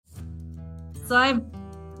So I've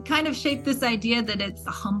kind of shaped this idea that it's a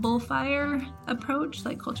humble fire approach.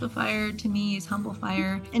 Like cultural fire to me is humble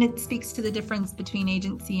fire. And it speaks to the difference between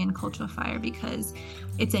agency and cultural fire because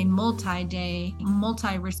it's a multi-day,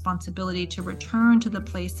 multi-responsibility to return to the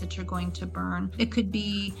place that you're going to burn. It could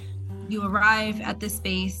be you arrive at the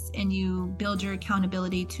space and you build your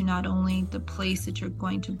accountability to not only the place that you're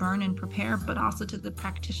going to burn and prepare, but also to the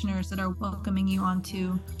practitioners that are welcoming you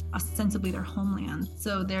onto ostensibly their homeland.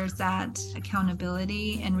 So there's that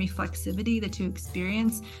accountability and reflexivity that you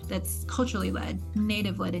experience that's culturally led,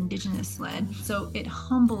 native led, indigenous led. So it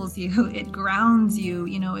humbles you, it grounds you,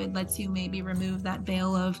 it lets you maybe remove that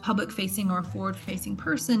veil of public facing or forward facing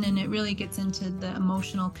person. And it really gets into the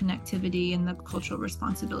emotional connectivity and the cultural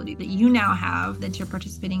responsibility that you now have that you're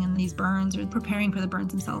participating in these burns or preparing for the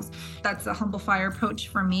burns themselves. That's a humble fire approach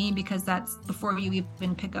for me because that's before you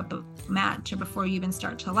even pick up a match or before you even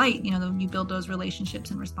start to light, you build those relationships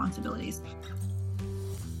and responsibilities.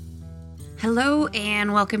 Hello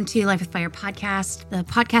and welcome to Life with Fire podcast, the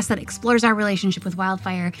podcast that explores our relationship with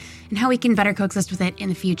wildfire and how we can better coexist with it in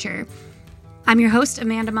the future. I'm your host,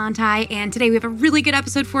 Amanda Monti, and today we have a really good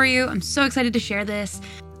episode for you. I'm so excited to share this.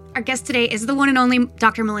 Our guest today is the one and only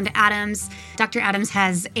Dr. Melinda Adams. Dr. Adams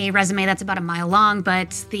has a resume that's about a mile long,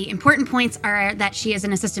 but the important points are that she is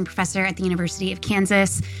an assistant professor at the University of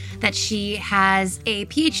Kansas, that she has a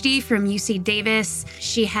PhD from UC Davis.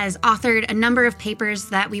 She has authored a number of papers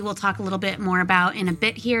that we will talk a little bit more about in a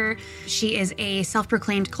bit here. She is a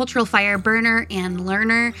self-proclaimed cultural fire burner and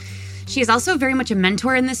learner. She is also very much a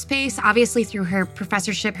mentor in this space, obviously through her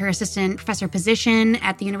professorship, her assistant professor position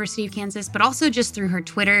at the University of Kansas, but also just through her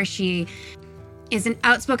Twitter. She is an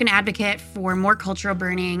outspoken advocate for more cultural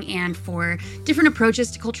burning and for different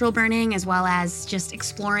approaches to cultural burning, as well as just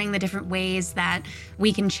exploring the different ways that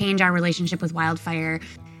we can change our relationship with wildfire.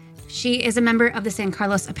 She is a member of the San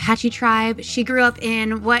Carlos Apache tribe. She grew up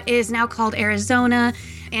in what is now called Arizona,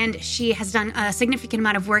 and she has done a significant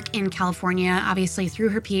amount of work in California, obviously through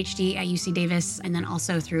her PhD at UC Davis, and then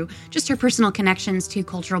also through just her personal connections to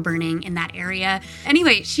cultural burning in that area.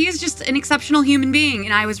 Anyway, she is just an exceptional human being,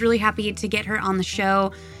 and I was really happy to get her on the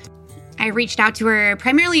show. I reached out to her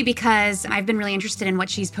primarily because I've been really interested in what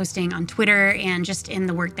she's posting on Twitter and just in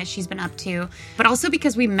the work that she's been up to, but also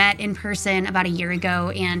because we met in person about a year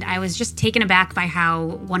ago and I was just taken aback by how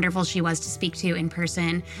wonderful she was to speak to in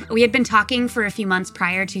person. We had been talking for a few months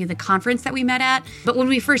prior to the conference that we met at, but when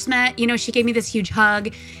we first met, she gave me this huge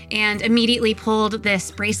hug and immediately pulled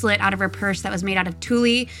this bracelet out of her purse that was made out of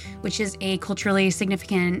tule, which is a culturally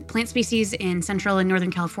significant plant species in Central and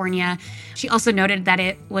Northern California. She also noted that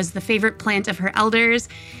it was the favorite plant of her elders,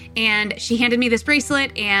 and she handed me this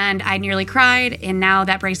bracelet and I nearly cried, and now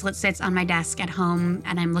that bracelet sits on my desk at home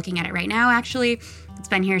and I'm looking at it right now. Actually, it's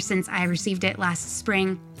been here since I received it last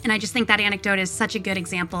spring, and I just think that anecdote is such a good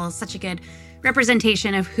example, such a good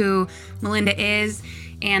representation of who Melinda is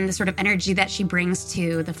and the sort of energy that she brings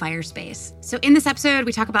to the fire space. So in this episode,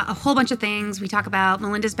 we talk about a whole bunch of things. We talk about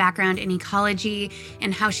Melinda's background in ecology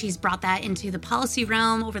and how she's brought that into the policy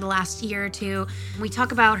realm over the last year or two. We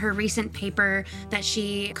talk about her recent paper that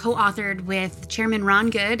she co-authored with Chairman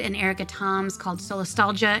Ron Good and Erica Toms called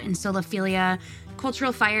Solastalgia and Solophilia,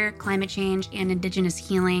 Cultural Fire, Climate Change, and Indigenous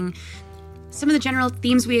Healing. Some of the general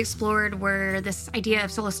themes we explored were this idea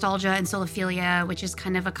of solastalgia and solophilia, which is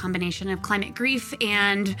kind of a combination of climate grief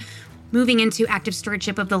and moving into active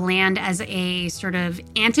stewardship of the land as a sort of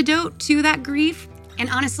antidote to that grief. And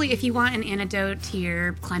honestly, if you want an antidote to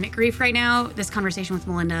your climate grief right now, this conversation with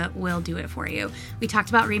Melinda will do it for you. We talked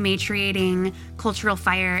about rematriating, cultural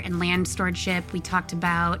fire, and land stewardship. We talked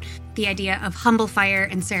about the idea of humble fire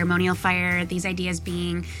and ceremonial fire, these ideas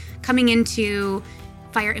being coming into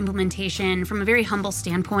fire implementation from a very humble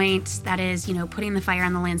standpoint. That is, putting the fire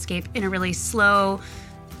on the landscape in a really slow,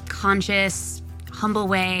 conscious, humble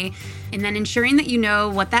way, and then ensuring that you know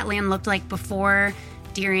what that land looked like before,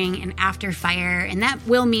 during, and after fire. And that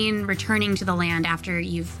will mean returning to the land after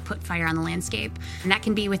you've put fire on the landscape. And that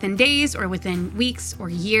can be within days or within weeks or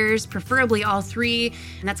years, preferably all three.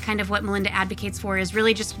 And that's kind of what Melinda advocates for, is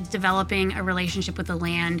really just developing a relationship with the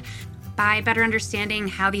land by better understanding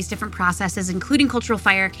how these different processes, including cultural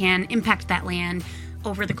fire, can impact that land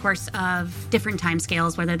over the course of different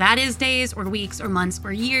timescales, whether that is days or weeks or months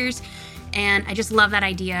or years. And I just love that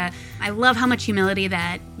idea. I love how much humility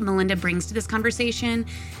that Melinda brings to this conversation.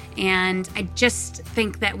 And I just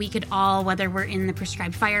think that we could all, whether we're in the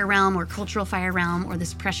prescribed fire realm or cultural fire realm or the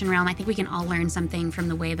suppression realm, I think we can all learn something from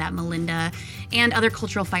the way that Melinda and other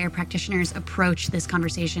cultural fire practitioners approach this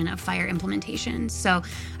conversation of fire implementation. So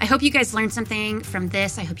I hope you guys learned something from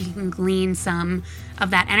this. I hope you can glean some of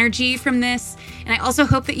that energy from this. And I also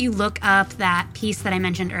hope that you look up that piece that I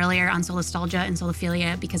mentioned earlier on solastalgia and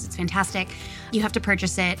solophilia because it's fantastic. You have to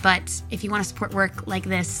purchase it, but if you want to support work like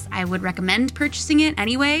this, I would recommend purchasing it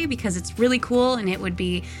anyway because it's really cool and it would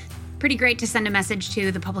be pretty great to send a message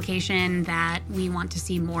to the publication that we want to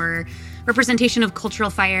see more representation of cultural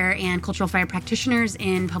fire and cultural fire practitioners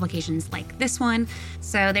in publications like this one.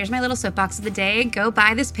 So there's my little soapbox of the day. Go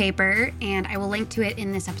buy this paper, and I will link to it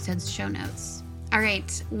in this episode's show notes. All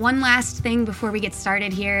right, one last thing before we get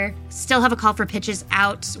started here. Still have a call for pitches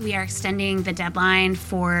out. We are extending the deadline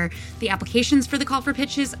for the applications for the call for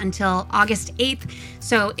pitches until August 8th.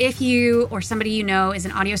 So if you or somebody you know is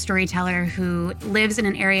an audio storyteller who lives in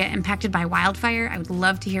an area impacted by wildfire, I would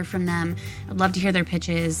love to hear from them. I'd love to hear their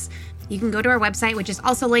pitches. You can go to our website, which is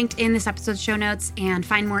also linked in this episode's show notes, and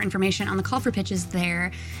find more information on the call for pitches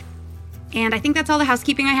there. And I think that's all the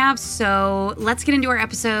housekeeping I have, so let's get into our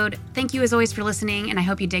episode. Thank you as always for listening, and I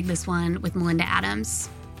hope you dig this one with Melinda Adams.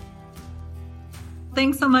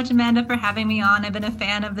 Thanks so much, Amanda, for having me on. I've been a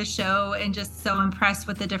fan of the show and just so impressed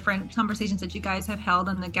with the different conversations that you guys have held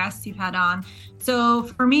and the guests you've had on. So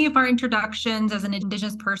for me, for introductions as an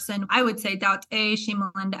Indigenous person, I would say Daut E, She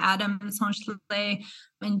Melinda Adams, Honchley,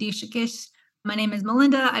 Indishikish. My name is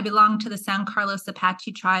Melinda. I belong to the San Carlos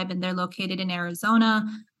Apache tribe, and they're located in Arizona.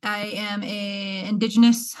 I am an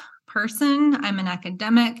Indigenous person. I'm an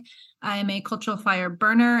academic. I am a cultural fire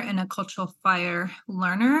burner and a cultural fire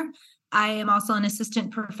learner. I am also an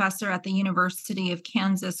assistant professor at the University of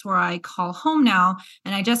Kansas, where I call home now.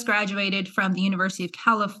 And I just graduated from the University of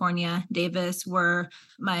California, Davis, where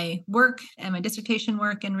my work and my dissertation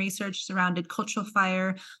work and research surrounded cultural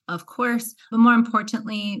fire, of course, but more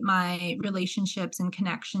importantly, my relationships and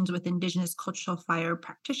connections with Indigenous cultural fire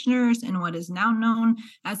practitioners in what is now known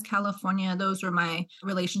as California. Those where my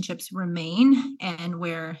relationships remain and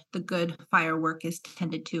where the good fire work is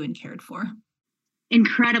tended to and cared for.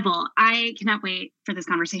 Incredible. I cannot wait for this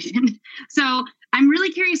conversation. So I'm really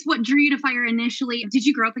curious what drew you to fire initially. Did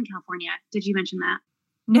you grow up in California? Did you mention that?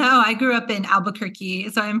 No, I grew up in Albuquerque.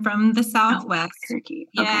 So I'm from the Southwest. Albuquerque.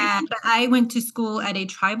 Yeah, Okay. but I went to school at a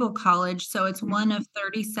tribal college. So it's one of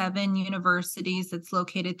 37 universities that's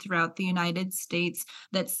located throughout the United States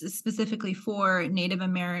that's specifically for Native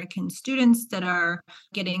American students that are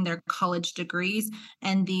getting their college degrees.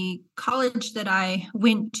 And the college that I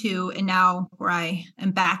went to, and now where I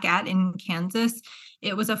am back at in Kansas,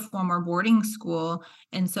 it was a former boarding school.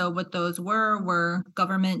 And so what those were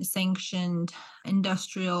government sanctioned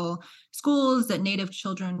industrial schools that Native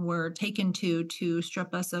children were taken to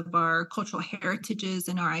strip us of our cultural heritages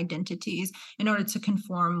and our identities in order to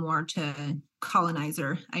conform more to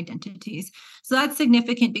colonizer identities. So that's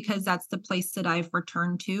significant because that's the place that I've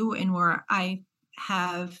returned to and where I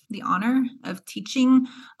have the honor of teaching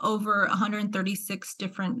over 136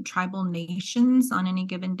 different tribal nations on any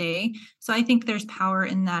given day. So I think there's power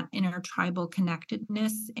in that intertribal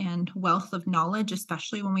connectedness and wealth of knowledge,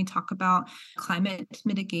 especially when we talk about climate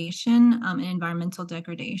mitigation and environmental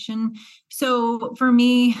degradation. So for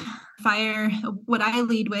me, fire, what I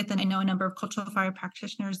lead with, and I know a number of cultural fire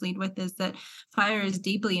practitioners lead with, is that fire is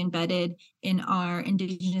deeply embedded in our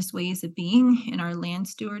Indigenous ways of being, in our land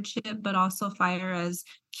stewardship, but also fire as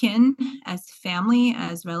kin, as family,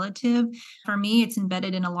 as relative. For me, it's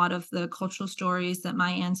embedded in a lot of the cultural stories that my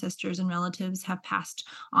ancestors and relatives have passed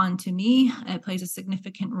on to me. It plays a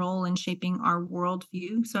significant role in shaping our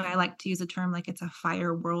worldview. So I like to use a term like it's a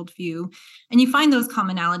fire worldview. And you find those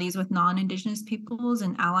commonalities with non-Indigenous peoples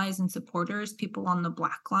and allies and supporters, people on the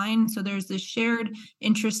Black line. So there's this shared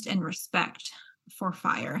interest and respect for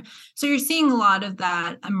fire. So you're seeing a lot of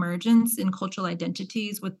that emergence in cultural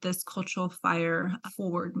identities with this cultural fire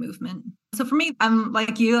forward movement. So for me, I'm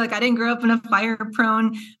like you, like I didn't grow up in a fire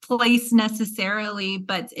prone place necessarily,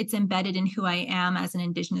 but it's embedded in who I am as an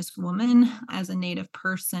Indigenous woman, as a Native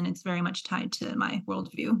person. It's very much tied to my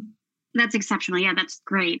worldview. That's exceptional. Yeah, that's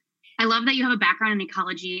great. I love that you have a background in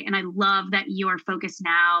ecology, and I love that your focus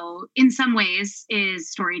now, in some ways, is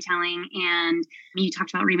storytelling. And you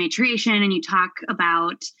talked about rematriation, and you talk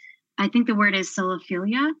about, I think the word is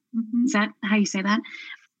solophilia. Mm-hmm. Is that how you say that?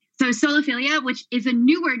 So solophilia, which is a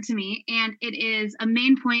new word to me, and it is a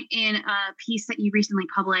main point in a piece that you recently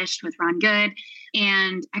published with Ron Good.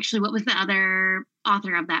 And actually, what was the other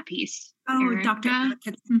author of that piece? Oh, Dr.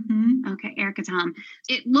 Erica. Mm-hmm. Okay, Erica Tom.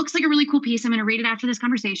 It looks like a really cool piece. I'm going to read it after this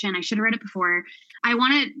conversation. I should have read it before. I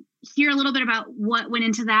want to hear a little bit about what went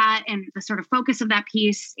into that and the sort of focus of that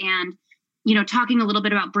piece, and talking a little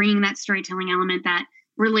bit about bringing that storytelling element, that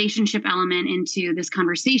relationship element into this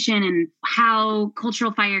conversation, and how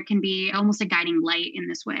cultural fire can be almost a guiding light in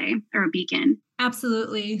this way, or a beacon.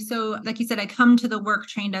 Absolutely. So, like you said, I come to the work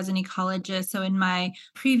trained as an ecologist. So, in my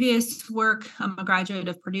previous work, I'm a graduate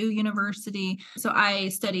of Purdue University. So, I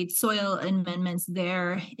studied soil amendments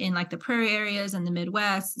there in like the prairie areas and the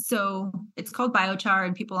Midwest. So, it's called biochar,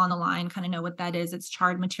 and people on the line kind of know what that is. It's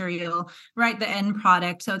charred material, right? The end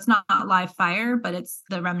product. So, it's not live fire, but it's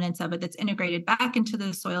the remnants of it that's integrated back into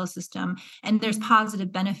the soil system. And there's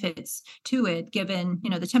positive benefits to it, given,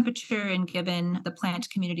 the temperature and given the plant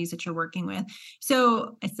communities that you're working with.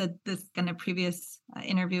 So I said this kind of previous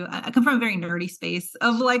interview, I come from a very nerdy space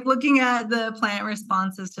of like looking at the plant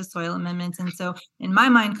responses to soil amendments. And so in my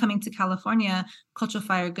mind, coming to California, cultural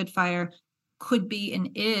fire, good fire could be and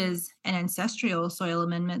is an ancestral soil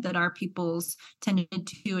amendment that our peoples tended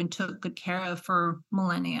to and took good care of for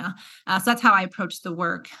millennia. So that's how I approached the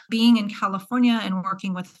work. Being in California and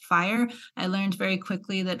working with fire, I learned very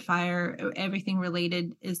quickly that fire, everything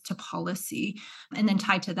related is to policy. And then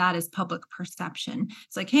tied to that is public perception.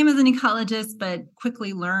 So I came as an ecologist, but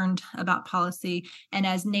quickly learned about policy. And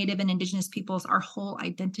as Native and Indigenous peoples, our whole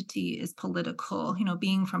identity is political,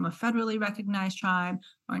 being from a federally recognized tribe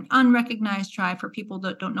or an unrecognized tribe. For people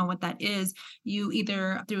that don't know what that is, you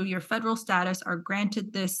either through your federal status are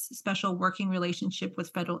granted this special working relationship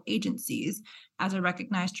with federal agencies as a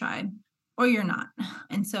recognized tribe, or you're not.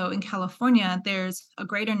 And so in California, there's a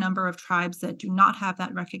greater number of tribes that do not have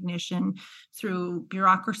that recognition through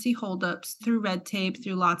bureaucracy holdups, through red tape,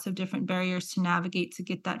 through lots of different barriers to navigate to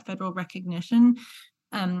get that federal recognition.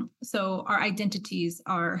 So our identities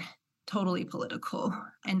are totally political.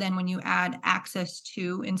 And then when you add access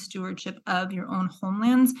to and stewardship of your own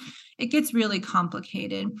homelands, it gets really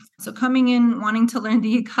complicated. So coming in, wanting to learn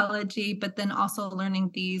the ecology, but then also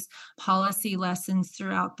learning these policy lessons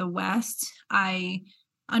throughout the West, I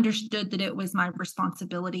understood that it was my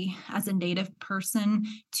responsibility as a Native person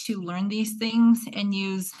to learn these things and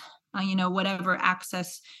use whatever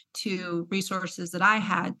access to resources that I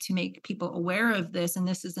had to make people aware of this. And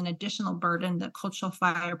this is an additional burden that cultural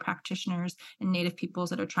fire practitioners and Native peoples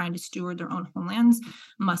that are trying to steward their own homelands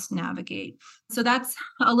must navigate. So that's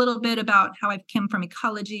a little bit about how I've come from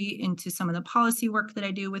ecology into some of the policy work that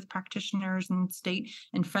I do with practitioners and state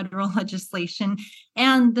and federal legislation,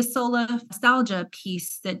 and the solar nostalgia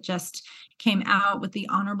piece that just came out with the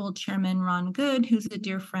Honorable Chairman Ron Good, who's a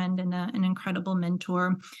dear friend and an incredible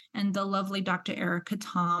mentor, and the lovely Dr. Erica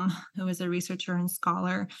Tom, who is a researcher and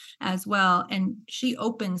scholar as well. And she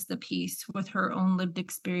opens the piece with her own lived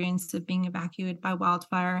experience of being evacuated by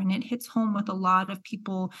wildfire. And it hits home with a lot of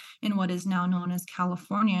people in what is now known as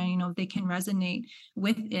California. They can resonate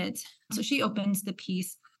with it. So she opens the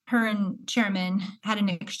piece. Her and Chairman had an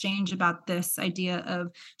exchange about this idea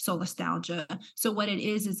of solastalgia. So what it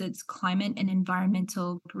is it's climate and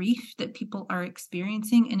environmental grief that people are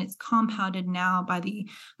experiencing, and it's compounded now by the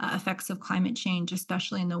effects of climate change,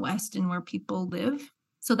 especially in the West and where people live.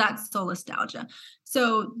 So that's solastalgia.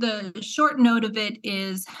 So the short note of it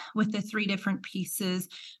is with the three different pieces,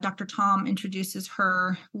 Dr. Tom introduces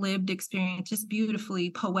her lived experience, just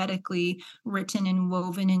beautifully, poetically written and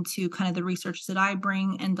woven into kind of the research that I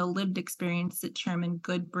bring and the lived experience that Chairman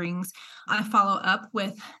Good brings. I follow up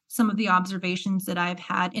with some of the observations that I've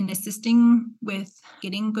had in assisting with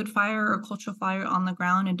getting good fire or cultural fire on the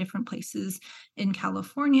ground in different places in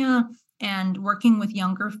California, and working with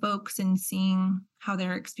younger folks and seeing how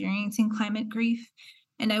they're experiencing climate grief.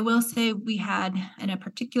 And I will say we had, in a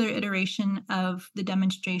particular iteration of the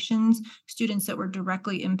demonstrations, students that were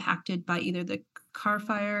directly impacted by either the Car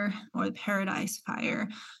Fire or the Paradise Fire,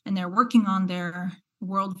 and they're working on their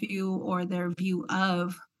worldview or their view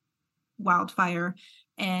of wildfire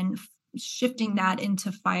and shifting that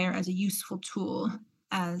into fire as a useful tool,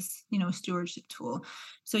 as a stewardship tool.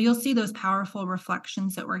 So you'll see those powerful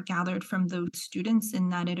reflections that were gathered from those students in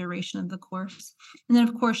that iteration of the course. And then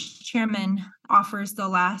of course, Chairman offers the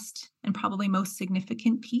last and probably most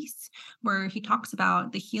significant piece where he talks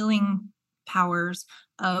about the healing powers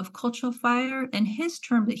of cultural fire, and his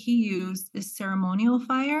term that he used is ceremonial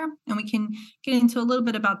fire. And we can get into a little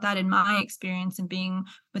bit about that in my experience and being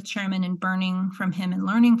with Chairman and burning from him and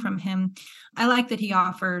learning from him. I like that he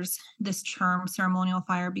offers this term ceremonial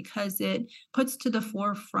fire because it puts to the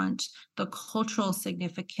forefront the cultural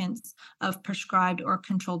significance of prescribed or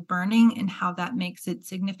controlled burning and how that makes it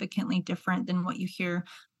significantly different than what you hear,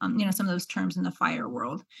 some of those terms in the fire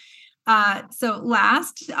world. So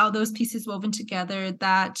last, all those pieces woven together,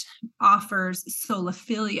 that offers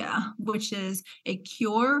soliphilia, which is a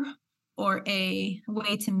cure or a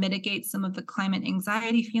way to mitigate some of the climate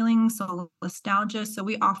anxiety feelings, nostalgia. So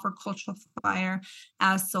we offer cultural fire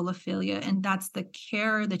as solophilia, and that's the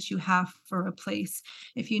care that you have for a place.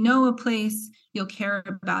 If you know a place, you'll care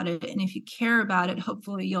about it. And if you care about it,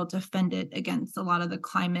 hopefully you'll defend it against a lot of the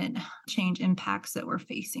climate change impacts that we're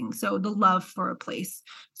facing. So the love for a place,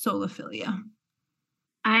 solophilia.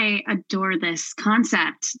 I adore this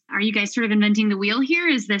concept. Are you guys sort of inventing the wheel here?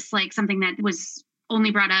 Is this like something that was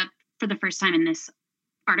only brought up for the first time in this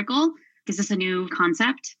article? Is this a new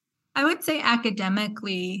concept? I would say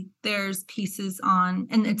academically, there's pieces on,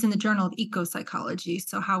 and it's in the Journal of Ecopsychology.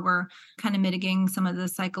 So how we're kind of mitigating some of the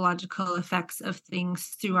psychological effects of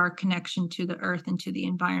things through our connection to the earth and to the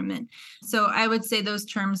environment. So I would say those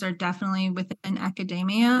terms are definitely within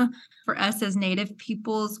academia. For us as Native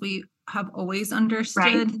peoples, we have always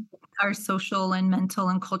understood our social and mental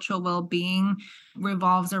and cultural well-being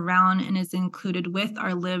revolves around and is included with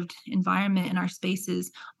our lived environment and our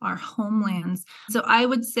spaces, our homelands. So I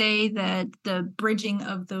would say that the bridging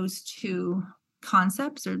of those two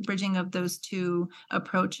concepts or bridging of those two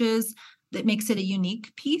approaches that makes it a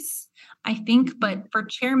unique piece, I think. But for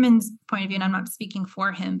Chairman's point of view, and I'm not speaking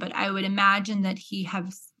for him, but I would imagine that he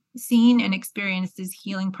has seen and experienced these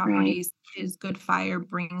healing properties his good fire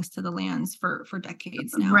brings to the lands for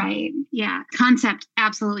decades now. Right. Yeah. Concept,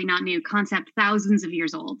 absolutely not new. Concept, thousands of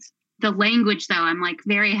years old. The language, though, I'm like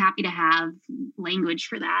very happy to have language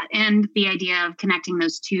for that. And the idea of connecting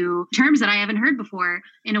those two terms that I haven't heard before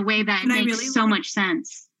in a way that makes so much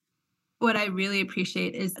sense. What I really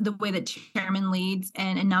appreciate is the way that Chairman leads,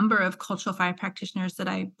 and a number of cultural fire practitioners that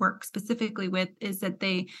I work specifically with, is that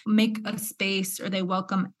they make a space or they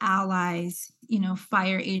welcome allies,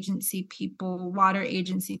 fire agency people, water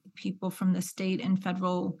agency people from the state and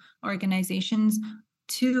federal organizations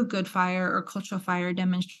to good fire or cultural fire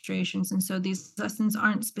demonstrations. And so these lessons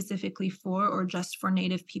aren't specifically for or just for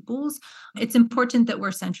Native peoples. It's important that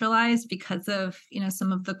we're centralized because of,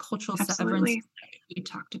 some of the cultural severance you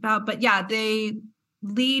talked about. But yeah, they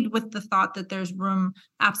lead with the thought that there's room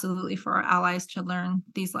absolutely for our allies to learn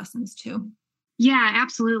these lessons too. Yeah,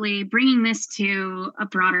 absolutely. Bringing this to a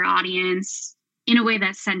broader audience in a way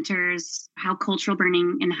that centers how cultural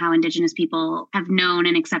burning and how Indigenous people have known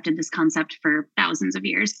and accepted this concept for thousands of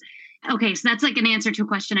years. Okay, so that's like an answer to a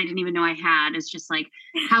question I didn't even know I had. It's just like,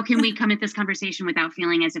 how can we come at this conversation without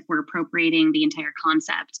feeling as if we're appropriating the entire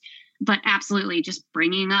concept? But absolutely just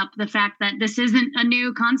bringing up the fact that this isn't a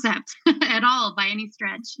new concept at all by any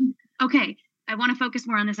stretch. Okay, I want to focus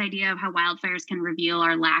more on this idea of how wildfires can reveal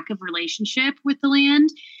our lack of relationship with the land.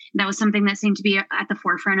 That was something that seemed to be at the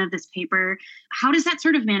forefront of this paper. How does that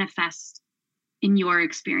sort of manifest in your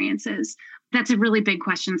experiences? That's a really big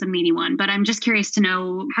question. It's a meaty one, but I'm just curious to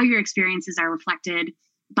know how your experiences are reflected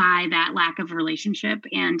by that lack of relationship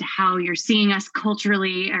and how you're seeing us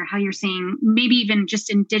culturally, or how you're seeing maybe even just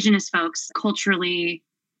Indigenous folks culturally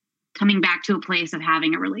coming back to a place of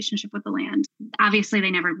having a relationship with the land. Obviously,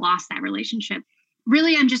 they never lost that relationship.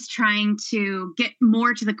 Really, I'm just trying to get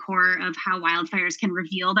more to the core of how wildfires can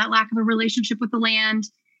reveal that lack of a relationship with the land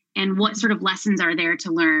and what sort of lessons are there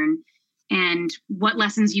to learn and what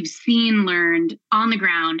lessons you've seen learned on the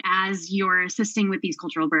ground as you're assisting with these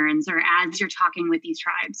cultural burns or as you're talking with these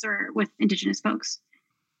tribes or with Indigenous folks.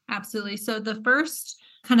 Absolutely. So the first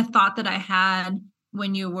kind of thought that I had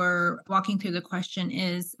when you were walking through the question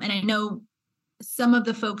is, and I know some of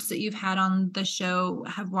the folks that you've had on the show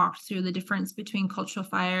have walked through the difference between cultural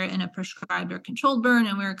fire and a prescribed or controlled burn.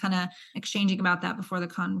 And we were kind of exchanging about that before the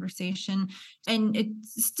conversation. And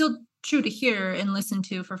it's still true to hear and listen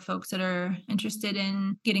to for folks that are interested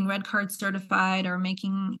in getting red card certified or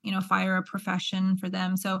making, fire a profession for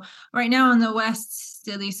them. So right now in the West,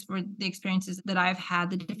 at least for the experiences that I've had,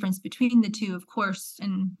 the difference between the two, of course,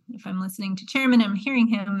 and if I'm listening to Chairman, I'm hearing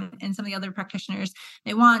him and some of the other practitioners,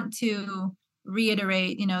 they want to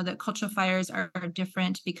reiterate, that cultural fires are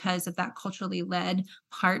different because of that culturally led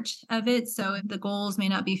part of it. So the goals may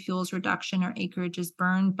not be fuels reduction or acreage is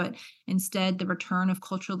burned, but instead the return of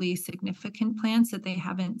culturally significant plants that they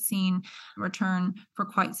haven't seen return for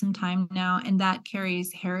quite some time now. And that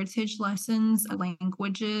carries heritage lessons,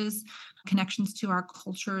 languages, connections to our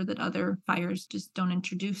culture that other fires just don't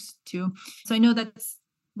introduce to. So I know that's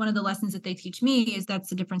one of the lessons that they teach me is that's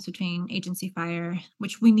the difference between agency fire,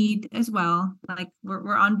 which we need as well. Like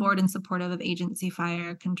we're on board and supportive of agency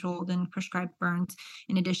fire, controlled and prescribed burns,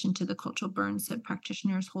 in addition to the cultural burns that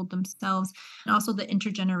practitioners hold themselves, and also the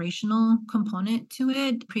intergenerational component to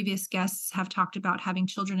it. Previous guests have talked about having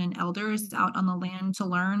children and elders out on the land to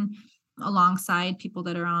learn alongside people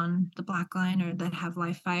that are on the Black Line or that have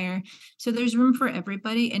live fire. So there's room for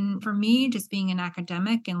everybody. And for me, just being an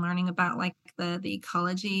academic and learning about like the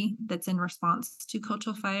ecology that's in response to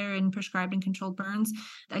cultural fire and prescribed and controlled burns,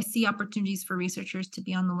 I see opportunities for researchers to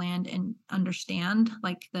be on the land and understand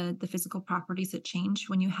like the physical properties that change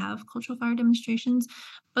when you have cultural fire demonstrations,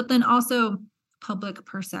 but then also public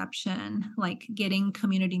perception, like getting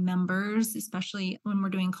community members, especially when we're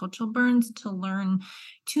doing cultural burns, to learn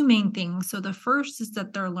two main things. So the first is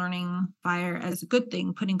that they're learning fire as a good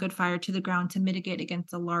thing, putting good fire to the ground to mitigate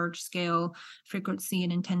against a large scale frequency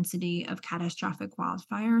and intensity of catastrophic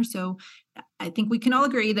wildfire. So I think we can all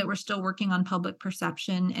agree that we're still working on public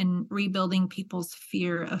perception and rebuilding people's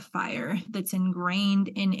fear of fire that's ingrained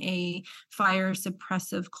in a fire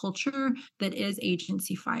suppressive culture that is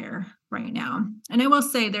agency fire right now. And I will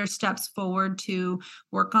say there's steps forward to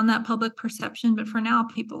work on that public perception, but for now,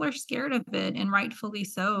 people are scared of it, and rightfully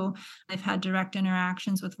so. I've had direct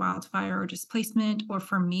interactions with wildfire or displacement, or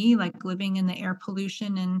for me, like living in the air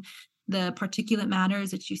pollution and the particulate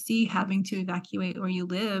matters that you see, having to evacuate where you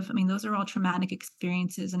live. I mean, those are all traumatic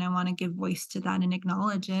experiences, and I want to give voice to that and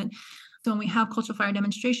acknowledge it. So when we have cultural fire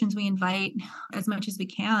demonstrations, we invite as much as we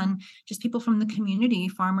can, just people from the community,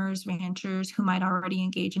 farmers, ranchers who might already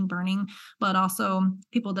engage in burning, but also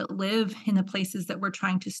people that live in the places that we're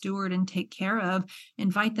trying to steward and take care of,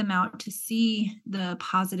 invite them out to see the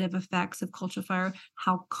positive effects of cultural fire,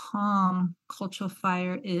 how calm cultural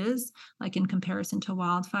fire is, like in comparison to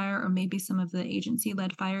wildfire, or maybe some of the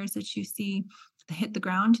agency-led fires that you see that hit the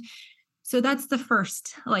ground. So that's the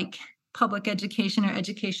first, like, public education or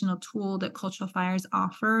educational tool that cultural fires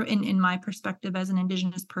offer in my perspective as an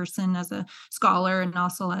Indigenous person, as a scholar, and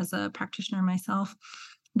also as a practitioner myself.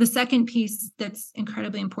 The second piece that's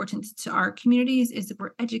incredibly important to our communities is that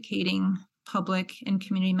we're educating public and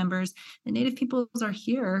community members. The Native peoples are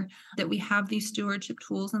here, that we have these stewardship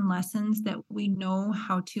tools and lessons, that we know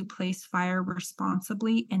how to place fire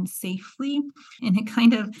responsibly and safely. And it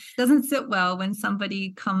kind of doesn't sit well when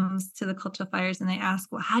somebody comes to the cultural fires and they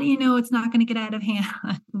ask, well, how do you know it's not going to get out of hand?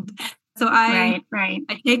 So I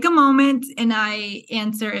take a moment and I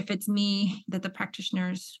answer if it's me that the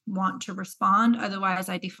practitioners want to respond. Otherwise,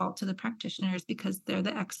 I default to the practitioners because they're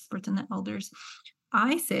the experts and the elders.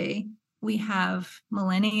 I say, we have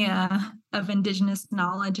millennia of Indigenous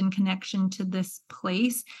knowledge and connection to this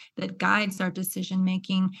place that guides our decision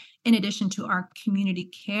making, in addition to our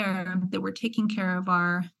community care, that we're taking care of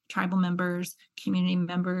our tribal members, community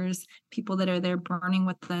members, people that are there burning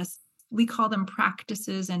with us. We call them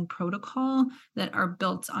practices and protocol that are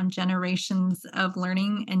built on generations of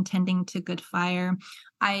learning and tending to good fire.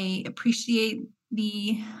 I appreciate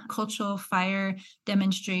the cultural fire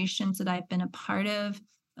demonstrations that I've been a part of,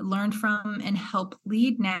 learn from, and help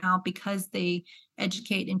lead now, because they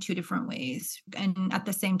educate in two different ways and at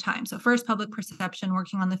the same time. So first, public perception,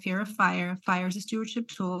 working on the fear of fire. Fire is a stewardship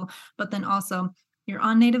tool, but then also you're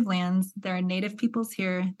on Native lands. There are Native peoples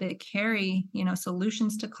here that carry,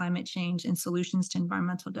 solutions to climate change and solutions to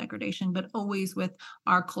environmental degradation, but always with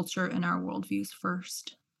our culture and our worldviews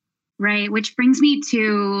first. Right, which brings me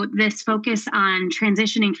to this focus on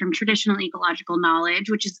transitioning from traditional ecological knowledge,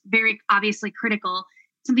 which is very obviously critical,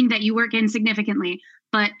 something that you work in significantly,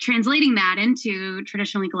 but translating that into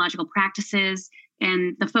traditional ecological practices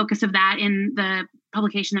and the focus of that in the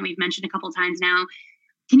publication that we've mentioned a couple of times now.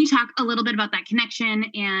 Can you talk a little bit about that connection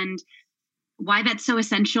and why that's so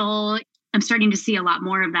essential? I'm starting to see a lot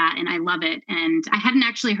more of that, and I love it. And I hadn't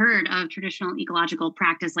actually heard of traditional ecological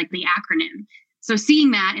practice, like the acronym. So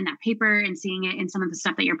seeing that in that paper and seeing it in some of the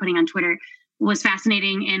stuff that you're putting on Twitter was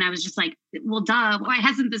fascinating. And I was just like, well, duh, why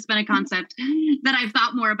hasn't this been a concept that I've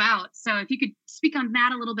thought more about? So if you could speak on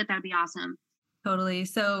that a little bit, that'd be awesome. Totally.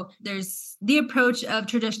 So there's the approach of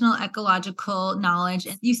traditional ecological knowledge.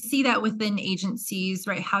 And you see that within agencies,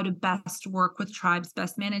 right? How to best work with tribes,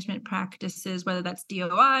 best management practices, whether that's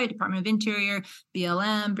DOI, Department of Interior,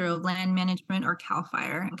 BLM, Bureau of Land Management, or CAL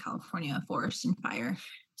FIRE in California, Forest and Fire.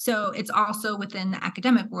 So it's also within the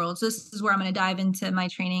academic world. So this is where I'm going to dive into my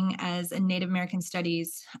training as a Native American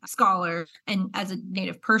Studies scholar and as a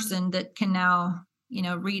Native person that can now,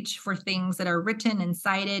 reach for things that are written and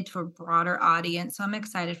cited to a broader audience. So I'm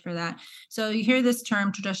excited for that. So you hear this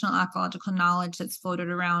term, traditional ecological knowledge, that's floated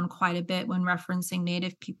around quite a bit when referencing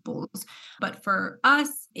Native peoples. But for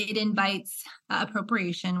us, It invites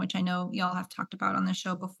appropriation, which I know y'all have talked about on the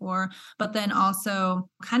show before, but then also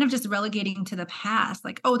kind of just relegating to the past,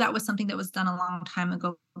 like, oh, that was something that was done a long time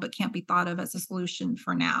ago, but can't be thought of as a solution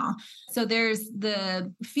for now. So there's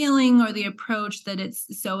the feeling or the approach that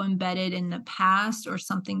it's so embedded in the past or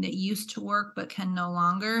something that used to work but can no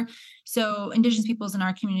longer. So Indigenous peoples in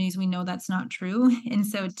our communities, we know that's not true. And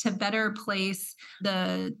so to better place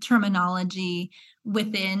the terminology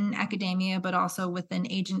within academia, but also within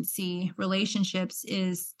agency relationships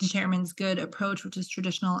determines good approach, which is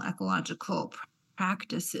traditional ecological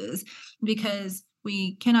practices, because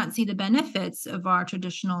we cannot see the benefits of our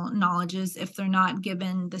traditional knowledges if they're not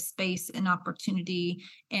given the space and opportunity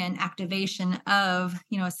and activation of,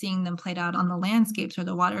 seeing them played out on the landscapes or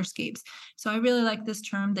the waterscapes. So I really like this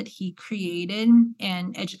term that he created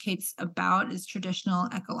and educates about is traditional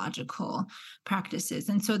ecological practices.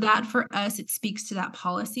 And so that for us, it speaks to that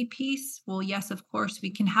policy piece. Well, yes, of course,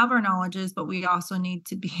 we can have our knowledges, but we also need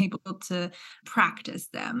to be able to practice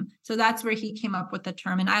them. So that's where he came up with the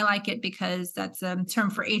term. And I like it because that's a term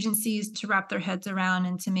for agencies to wrap their heads around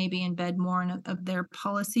and to maybe embed more of their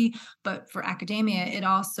policy. But for academia, it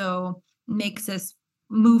also makes us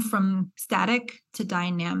move from static to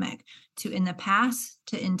dynamic, to in the past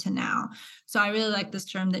to into now. So I really like this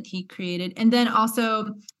term that he created. And then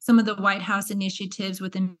also some of the White House initiatives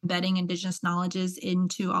with embedding Indigenous knowledges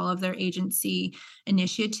into all of their agency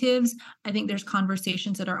initiatives. I think there's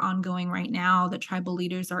conversations that are ongoing right now that tribal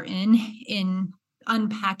leaders are in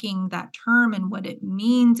unpacking that term and what it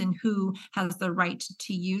means and who has the right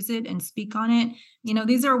to use it and speak on it.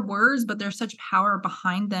 These are words, but there's such power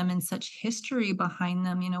behind them and such history behind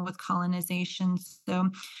them, with colonization.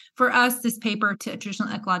 So for us, this paper to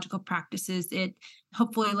traditional ecological practices, it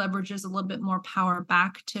hopefully leverages a little bit more power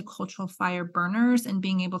back to cultural fire burners and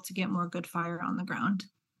being able to get more good fire on the ground.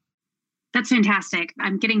 That's fantastic.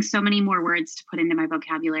 I'm getting so many more words to put into my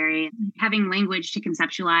vocabulary, having language to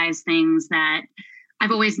conceptualize things that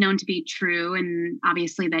I've always known to be true. And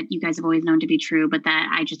obviously that you guys have always known to be true, but that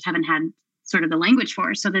I just haven't had sort of the language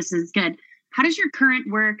for. So this is good. How does your current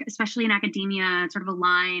work, especially in academia, sort of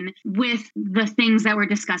align with the things that were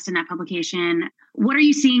discussed in that publication? What are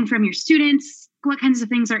you seeing from your students? What kinds of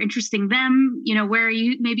things are interesting them? Where are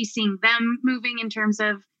you maybe seeing them moving in terms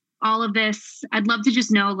of all of this? I'd love to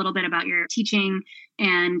just know a little bit about your teaching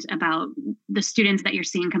and about the students that you're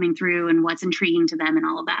seeing coming through and what's intriguing to them and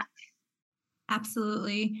all of that.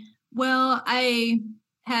 Absolutely. Well, I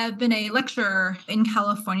have been a lecturer in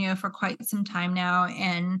California for quite some time now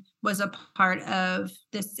and was a part of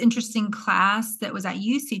this interesting class that was at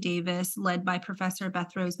UC Davis led by Professor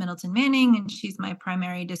Beth Rose Middleton Manning, and she's my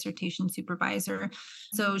primary dissertation supervisor.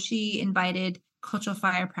 So she invited cultural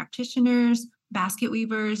fire practitioners, basket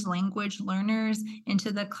weavers, language learners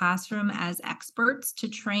into the classroom as experts to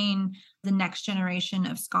train the next generation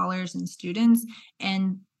of scholars and students.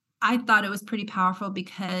 And I thought it was pretty powerful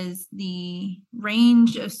because the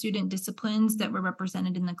range of student disciplines that were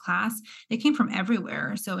represented in the class, they came from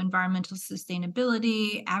everywhere. So environmental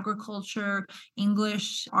sustainability, agriculture,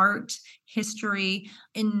 English, art, history.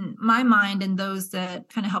 In my mind, and those that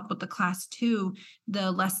kind of helped with the class too,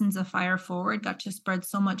 the lessons of Fire Forward got to spread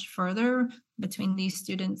so much further between these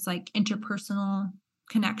students, like interpersonal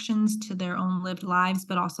connections to their own lived lives,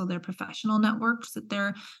 but also their professional networks that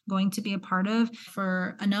they're going to be a part of.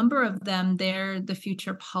 For a number of them, they're the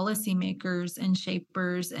future policymakers and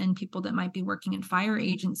shapers and people that might be working in fire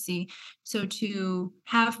agency. So to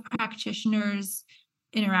have practitioners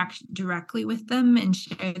interact directly with them and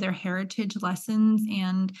share their heritage lessons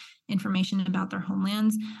and information about their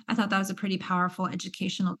homelands, I thought that was a pretty powerful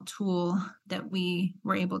educational tool that we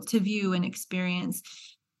were able to view and experience.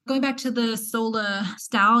 Going back to the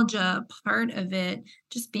nostalgia part of it,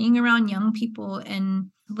 just being around young people and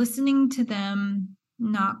listening to them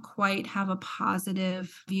not quite have a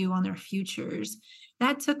positive view on their futures.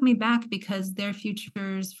 That took me back because their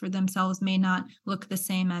futures for themselves may not look the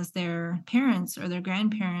same as their parents or their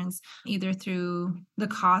grandparents, either through the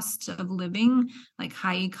cost of living, like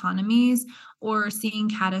high economies, or seeing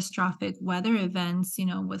catastrophic weather events,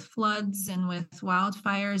 with floods and with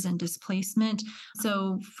wildfires and displacement.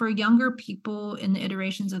 So for younger people in the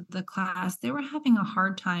iterations of the class, they were having a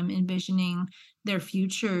hard time envisioning their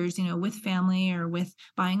futures, with family or with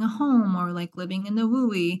buying a home or like living in the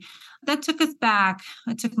wooey. That took us back.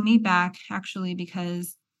 It took me back actually,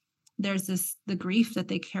 because there's the grief that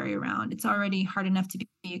they carry around. It's already hard enough to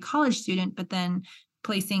be a college student, but then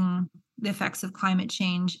placing the effects of climate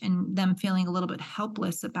change and them feeling a little bit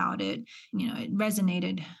helpless about it. It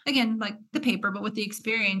resonated again, like the paper, but with the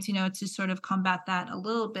experience, to sort of combat that a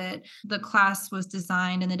little bit. The class was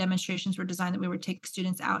designed and the demonstrations were designed that we would take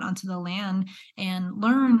students out onto the land and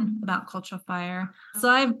learn about cultural fire. So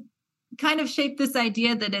I've kind of shaped this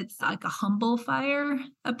idea that it's like a humble fire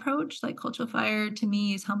approach. Like cultural fire to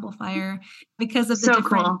me is humble fire because of the So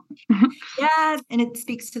different cool. yeah, and it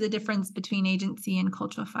speaks to the difference between agency and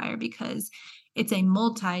cultural fire because it's a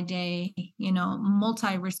multi-day,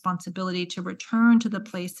 multi-responsibility to return to the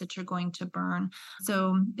place that you're going to burn.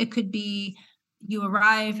 So it could be you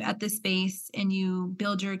arrive at the space and you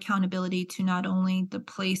build your accountability to not only the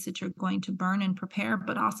place that you're going to burn and prepare,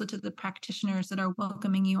 but also to the practitioners that are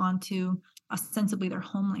welcoming you onto ostensibly their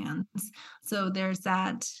homelands. So there's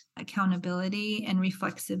that accountability and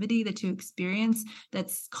reflexivity that you experience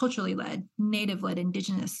that's culturally led, native led,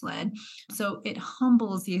 indigenous led. So it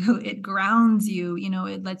humbles you, it grounds you,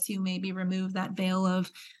 it lets you maybe remove that veil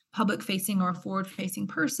of public facing or forward facing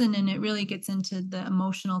person. And it really gets into the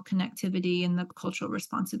emotional connectivity and the cultural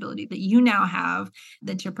responsibility that you now have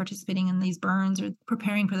that you're participating in these burns or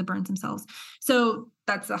preparing for the burns themselves. So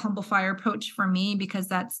that's a humble fire approach for me, because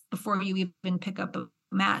that's before you even pick up a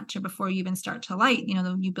match or before you even start to light,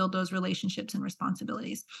 you build those relationships and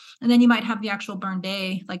responsibilities. And then you might have the actual burn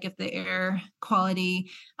day, like if the air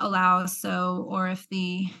quality allows so, or if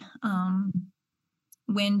the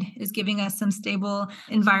wind is giving us some stable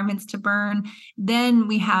environments to burn. Then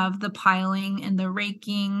we have the piling and the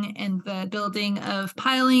raking and the building of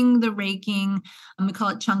piling, the raking. We call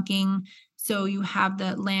it chunking. So you have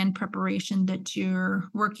the land preparation that you're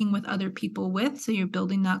working with other people with. So you're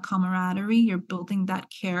building that camaraderie, you're building that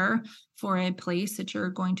care for a place that you're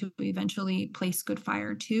going to eventually place good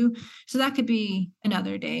fire to. So that could be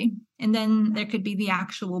another day. And then there could be the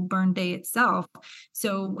actual burn day itself.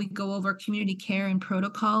 So we go over community care and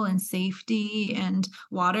protocol and safety and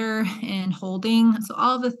water and holding. So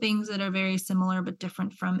all the things that are very similar but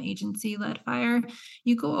different from agency-led fire,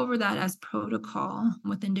 you go over that as protocol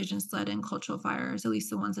with Indigenous-led and cultural fires, at least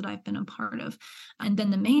the ones that I've been a part of. And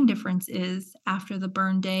then the main difference is after the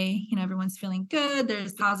burn day, everyone's feeling good.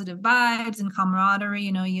 There's positive vibes and camaraderie.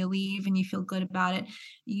 You leave and you feel good about it.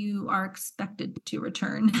 You are expected to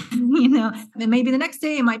return. It may be the next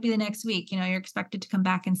day, it might be the next week. You're expected to come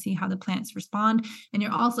back and see how the plants respond. And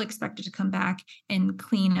you're also expected to come back and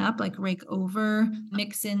clean up, like rake over,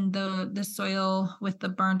 mix in the soil with the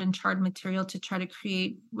burned and charred material to try to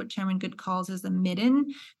create what Chairman Good calls as a midden.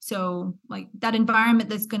 So like that environment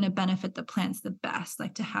that's going to benefit the plants the best,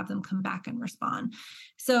 like to have them come back and respond.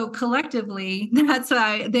 So collectively, that's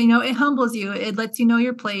why it humbles you. It lets you know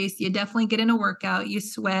your place. You definitely get in a workout, you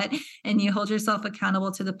sweat, and you hold yourself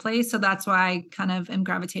accountable to the place. So that's why I kind of am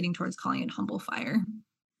gravitating towards calling it humble fire.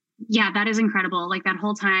 Yeah, that is incredible. Like that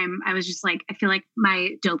whole time I was just like, I feel like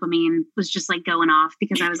my dopamine was just like going off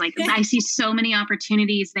because I was like, I see so many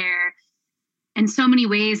opportunities there and so many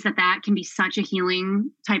ways that can be such a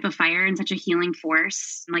healing type of fire and such a healing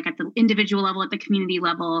force, like at the individual level, at the community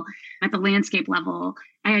level, at the landscape level.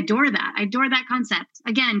 I adore that. I adore that concept.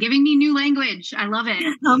 Again, giving me new language. I love it.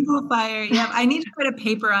 Humble fire. Yeah. I need to put a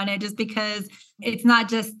paper on it just because it's not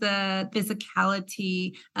just the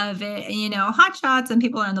physicality of it. And, hot shots and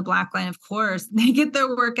people are on the black line, of course, they get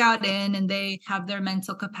their workout in and they have their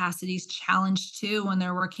mental capacities challenged too when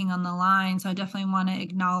they're working on the line. So I definitely want to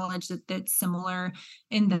acknowledge that that's similar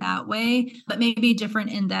in that way, but maybe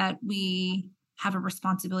different in that we have a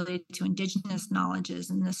responsibility to Indigenous knowledges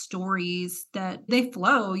and the stories that they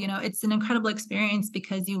flow. It's an incredible experience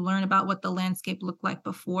because you learn about what the landscape looked like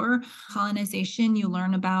before colonization. You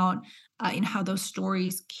learn about how those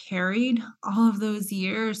stories carried all of those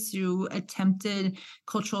years through attempted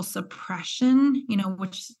cultural suppression,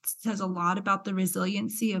 which says a lot about the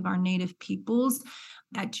resiliency of our Native peoples.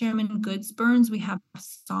 At Chairman Good's burns, we have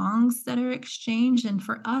songs that are exchanged. And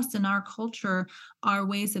for us in our culture, our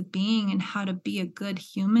ways of being and how to be a good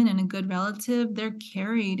human and a good relative, they're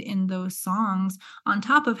carried in those songs on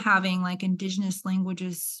top of having like Indigenous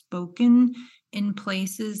languages spoken in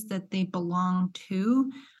places that they belong to.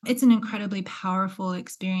 It's an incredibly powerful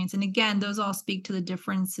experience. And again, those all speak to the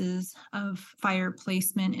differences of fire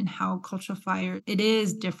placement and how cultural fire, it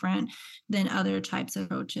is different than other types of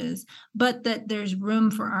approaches, but that there's room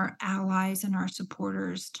for our allies and our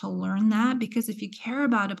supporters to learn that, because if you care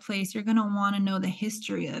about a place, you're going to want to know the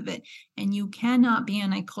history of it. And you cannot be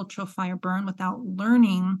in a cultural fire burn without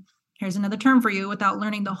learning here's another term for you, without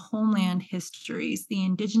learning the homeland histories, the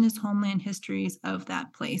indigenous homeland histories of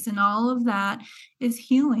that place. And all of that is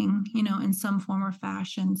healing, in some form or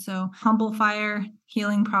fashion. So humble fire,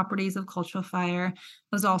 healing properties of cultural fire,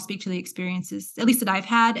 those all speak to the experiences, at least that I've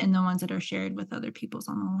had, and the ones that are shared with other people's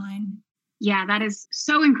on the line. Yeah, that is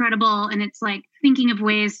so incredible. And it's like thinking of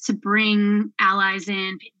ways to bring allies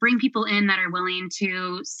in, bring people in that are willing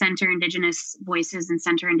to center Indigenous voices and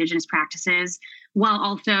center Indigenous practices, while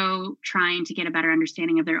also trying to get a better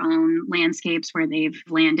understanding of their own landscapes where they've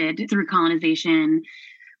landed through colonization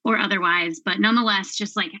or otherwise. But nonetheless,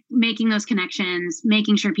 just like making those connections,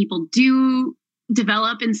 making sure people do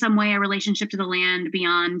develop in some way a relationship to the land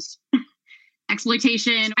beyond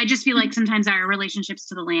exploitation. I just feel like sometimes our relationships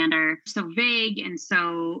to the land are so vague and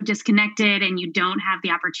so disconnected, and you don't have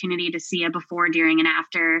the opportunity to see a before, during, and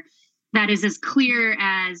after that is as clear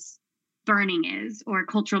as burning is, or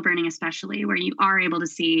cultural burning especially, where you are able to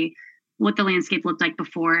see what the landscape looked like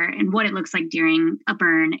before and what it looks like during a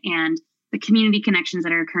burn, and the community connections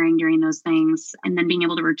that are occurring during those things, and then being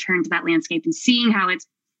able to return to that landscape and seeing how it's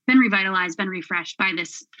been revitalized, been refreshed by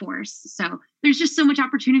this force. So there's just so much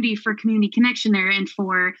opportunity for community connection there, and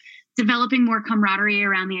for developing more camaraderie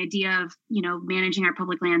around the idea of, managing our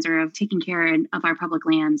public lands, or of taking care of our public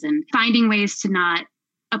lands, and finding ways to not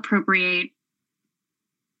appropriate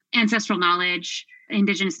ancestral knowledge,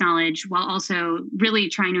 Indigenous knowledge, while also really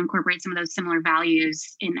trying to incorporate some of those similar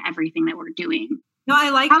values in everything that we're doing. No, I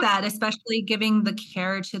like that, especially giving the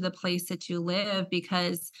care to the place that you live,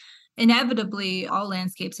 because inevitably all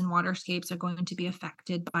landscapes and waterscapes are going to be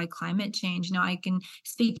affected by climate change. I can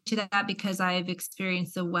speak to that because I've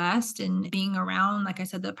experienced the West, and being around, like I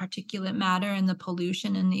said, the particulate matter and the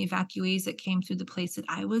pollution and the evacuees that came through the place that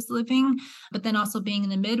I was living. But then also being in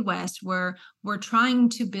the Midwest, where we're trying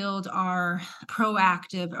to build our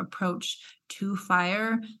proactive approach to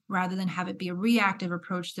fire rather than have it be a reactive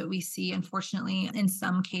approach that we see, unfortunately, in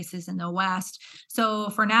some cases in the West. So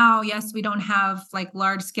for now, yes, we don't have like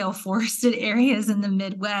large scale forested areas in the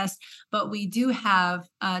Midwest, but we do have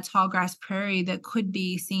tall grass prairie that could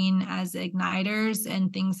be seen as igniters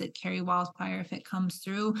and things that carry wildfire if it comes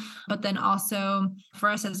through. But then also for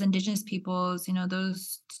us as Indigenous peoples,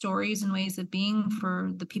 those stories and ways of being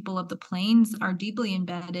for the people of the plains are deeply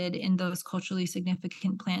embedded in those culturally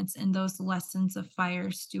significant plants and those lessons of fire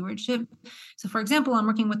stewardship. So for example, I'm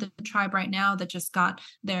working with a tribe right now that just got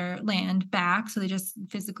their land back. So they just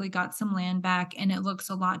physically got some land back, and it looks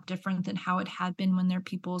a lot different than how it had been when their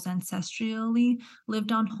peoples ancestrally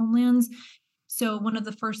lived on homelands. So one of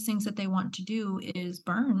the first things that they want to do is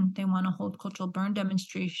burn. They want to hold cultural burn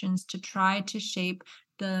demonstrations to try to shape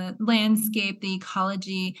the landscape, the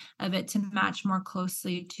ecology of it to match more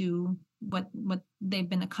closely to what they've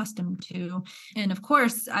been accustomed to. And of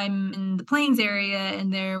course, I'm in the Plains area,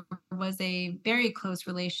 and there was a very close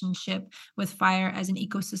relationship with fire as an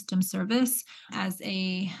ecosystem service, as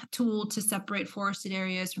a tool to separate forested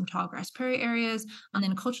areas from tall grass prairie areas. And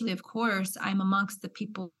then culturally, of course, I'm amongst the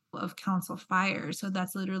people of Council Fire. So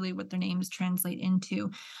that's literally what their names translate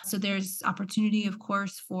into. So there's opportunity, of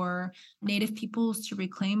course, for Native peoples to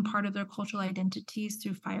reclaim part of their cultural identities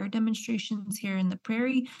through fire demonstrations here in the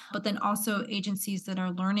prairie, but then also agencies that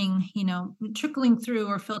are learning, trickling through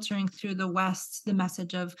or filtering through the West, the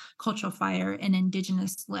message of cultural fire and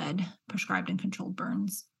Indigenous-led prescribed and controlled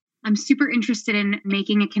burns. I'm super interested in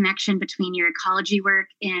making a connection between your ecology work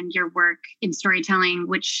and your work in storytelling,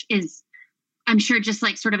 which is, I'm sure, just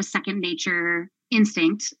like sort of a second nature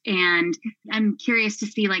instinct. And I'm curious to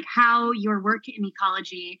see like how your work in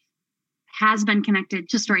ecology has been connected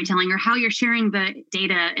to storytelling, or how you're sharing the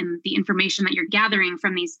data and the information that you're gathering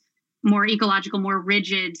from these more ecological, more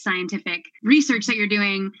rigid scientific research that you're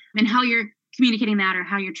doing, and how you're communicating that, or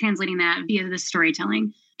how you're translating that via the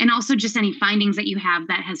storytelling. And also just any findings that you have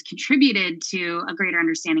that has contributed to a greater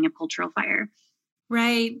understanding of cultural fire.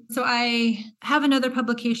 Right. So I have another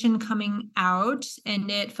publication coming out, and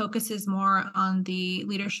it focuses more on the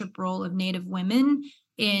leadership role of Native women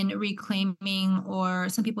in reclaiming, or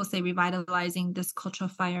some people say revitalizing, this cultural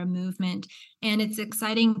fire movement. And it's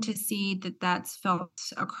exciting to see that that's felt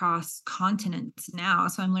across continents now.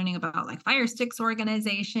 So I'm learning about like Fire Sticks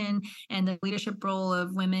organization and the leadership role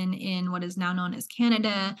of women in what is now known as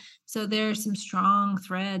Canada. So there's some strong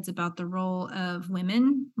threads about the role of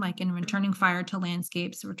women, like in returning fire to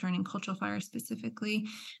landscapes, returning cultural fire specifically.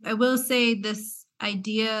 I will say this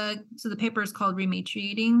idea, so the paper is called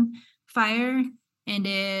Rematriating Fire, and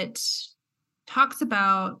it talks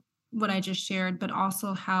about what I just shared, but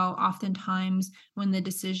also how oftentimes when the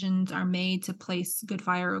decisions are made to place good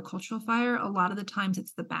fire or cultural fire, a lot of the times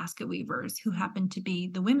it's the basket weavers who happen to be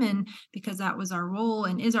the women, because that was our role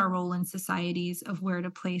and is our role in societies of where to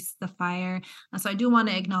place the fire. So I do want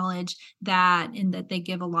to acknowledge that, in that they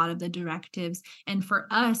give a lot of the directives. And for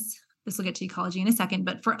us, this will get to ecology in a second,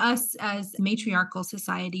 but for us as matriarchal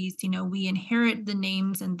societies, we inherit the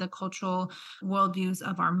names and the cultural worldviews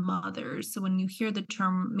of our mothers. So when you hear the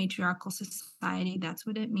term matriarchal society, that's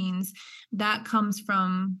what it means. That comes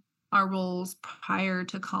from our roles prior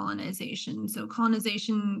to colonization. So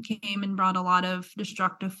colonization came and brought a lot of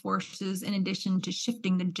destructive forces in addition to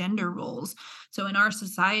shifting the gender roles. So in our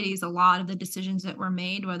societies, a lot of the decisions that were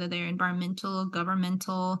made, whether they're environmental,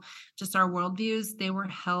 governmental, just our worldviews, they were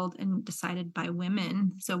held and decided by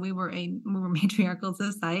women. So we were matriarchal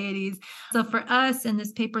societies. So for us, in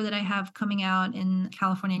this paper that I have coming out in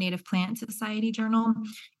California Native Plant Society Journal,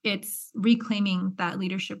 it's reclaiming that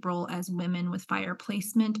leadership role as women with fire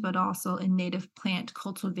placement, but also in native plant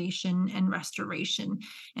cultivation and restoration.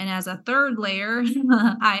 And as a third layer,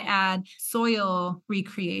 I add soil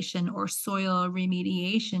recreation or soil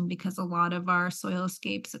remediation, because a lot of our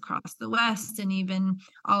soilscapes across the West and even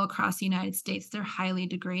all across the United States, they're highly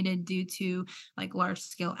degraded due to like large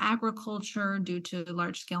scale agriculture, due to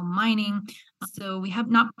large scale mining. So we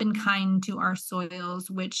have not been kind to our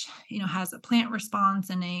soils, which, has a plant response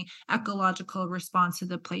and a ecological response to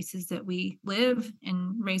the places that we live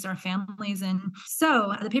and raise our families in.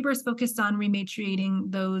 So the paper is focused on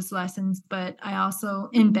rematriating those lessons, but I also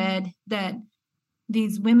embed that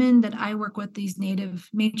these women that I work with, these native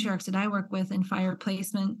matriarchs that I work with in fire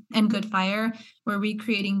placement and good fire, we're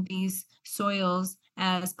recreating these soils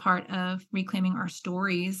as part of reclaiming our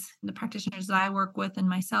stories. The practitioners that I work with and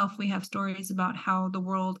myself, we have stories about how the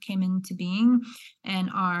world came into being and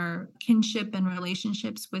our kinship and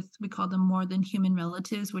relationships with, we call them more than human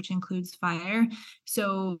relatives, which includes fire.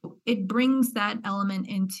 So it brings that element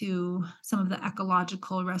into some of the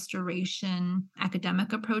ecological restoration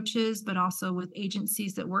academic approaches, but also with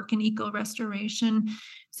agencies that work in eco restoration.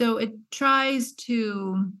 So it tries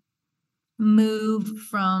to move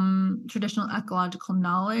from traditional ecological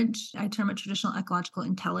knowledge. I term it traditional ecological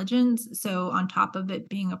intelligence. So on top of it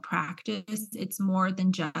being a practice, it's more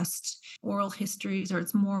than just oral histories, or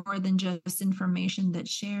it's more than just information that's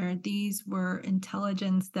shared. These were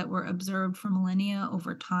intelligence that were observed for millennia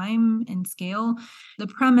over time and scale. The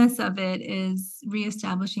premise of it is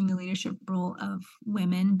reestablishing the leadership role of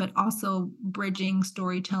women, but also bridging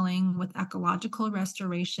storytelling with ecological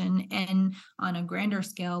restoration, and on a grander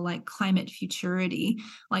scale, like climate futurity.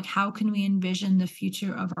 Like, how can we envision the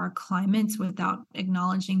future of our climates without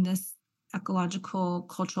acknowledging this ecological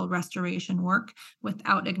cultural restoration work,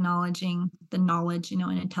 without acknowledging the knowledge, and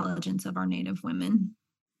intelligence of our Native women?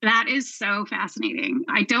 That is so fascinating.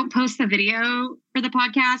 I don't post the video for the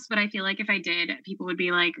podcast, but I feel like if I did, people would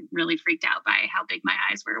be like really freaked out by how big my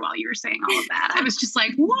eyes were while you were saying all of that. I was just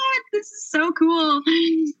like, what? This is so cool.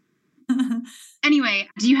 Anyway,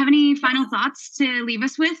 do you have any final thoughts to leave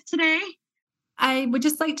us with today? I would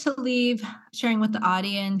just like to leave sharing with the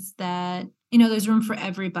audience that, there's room for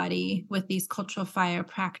everybody with these cultural fire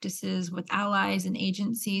practices, with allies and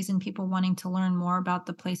agencies and people wanting to learn more about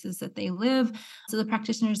the places that they live. So the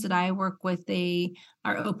practitioners that I work with, they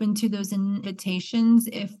are open to those invitations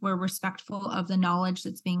if we're respectful of the knowledge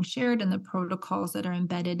that's being shared and the protocols that are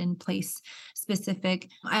embedded in place specific.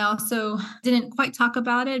 I also didn't quite talk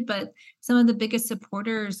about it, but some of the biggest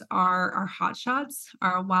supporters are our hotshots,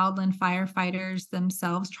 our wildland firefighters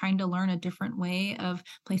themselves, trying to learn a different way of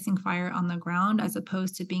placing fire on the ground as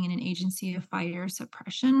opposed to being in an agency of fire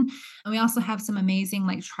suppression. And we also have some amazing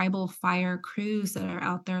like tribal fire crews that are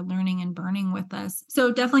out there learning and burning with us.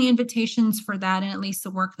 So definitely invitations for that, and at least the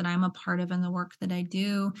work that I'm a part of and the work that I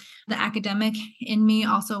do. The academic in me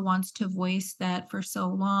also wants to voice that for so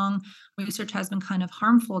long, research has been kind of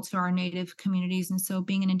harmful to our Native communities. And so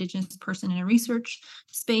being an Indigenous person in a research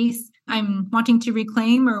space, I'm wanting to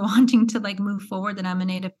reclaim or wanting to like move forward that I'm a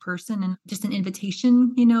Native person, and just an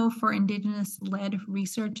invitation, for Indigenous led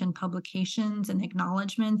research and publications and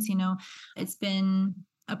acknowledgements. It's been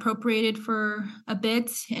appropriated for a bit,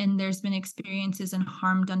 and there's been experiences and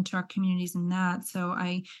harm done to our communities in that. So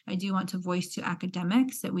I do want to voice to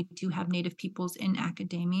academics that we do have Native peoples in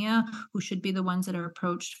academia who should be the ones that are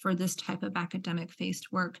approached for this type of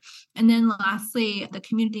academic-based work. And then lastly, the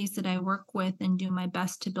communities that I work with and do my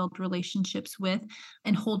best to build relationships with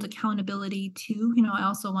and hold accountability to, I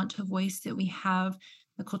also want to voice that we have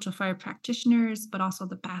the cultural fire practitioners, but also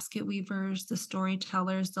the basket weavers, the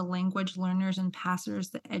storytellers, the language learners and passers,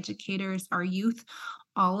 the educators, our youth,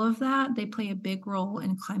 all of that, they play a big role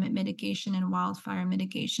in climate mitigation and wildfire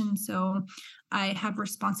mitigation. So I have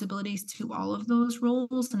responsibilities to all of those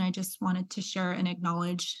roles. And I just wanted to share and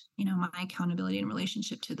acknowledge, my accountability in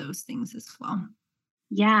relationship to those things as well.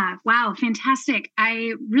 Yeah. Wow. Fantastic.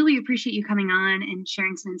 I really appreciate you coming on and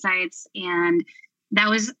sharing some insights. And that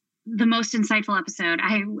was the most insightful episode.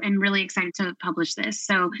 I am really excited to publish this.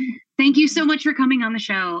 So thank you so much for coming on the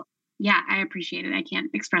show. Yeah, I appreciate it. I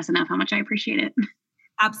can't express enough how much I appreciate it.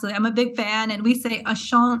 Absolutely. I'm a big fan. And we say,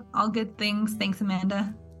 Ashant, all good things. Thanks,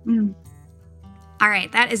 Amanda. All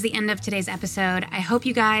right, that is the end of today's episode. I hope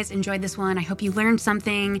you guys enjoyed this one. I hope you learned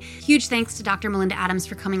something. Huge thanks to Dr. Melinda Adams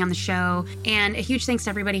for coming on the show. And a huge thanks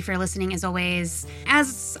to everybody for listening as always.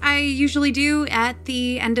 As I usually do at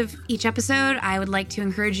the end of each episode, I would like to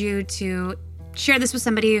encourage you to share this with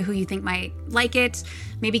somebody who you think might like it.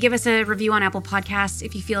 Maybe give us a review on Apple Podcasts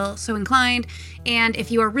if you feel so inclined. And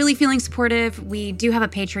if you are really feeling supportive, we do have a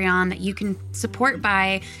Patreon that you can support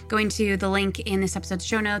by going to the link in this episode's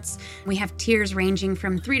show notes. We have tiers ranging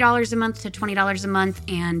from $3 a month to $20 a month,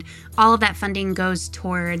 and all of that funding goes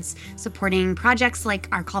towards supporting projects like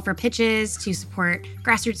our Call for Pitches to support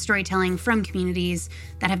grassroots storytelling from communities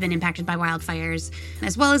that have been impacted by wildfires,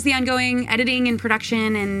 as well as the ongoing editing and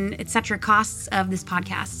production and etc. costs of this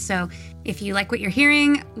podcast. So if you like what you're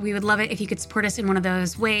hearing, we would love it if you could support us in one of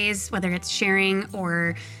those ways, whether it's sharing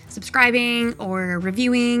or subscribing or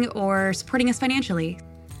reviewing or supporting us financially.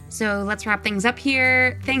 So let's wrap things up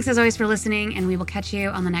here. Thanks as always for listening, and we will catch you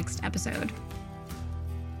on the next episode.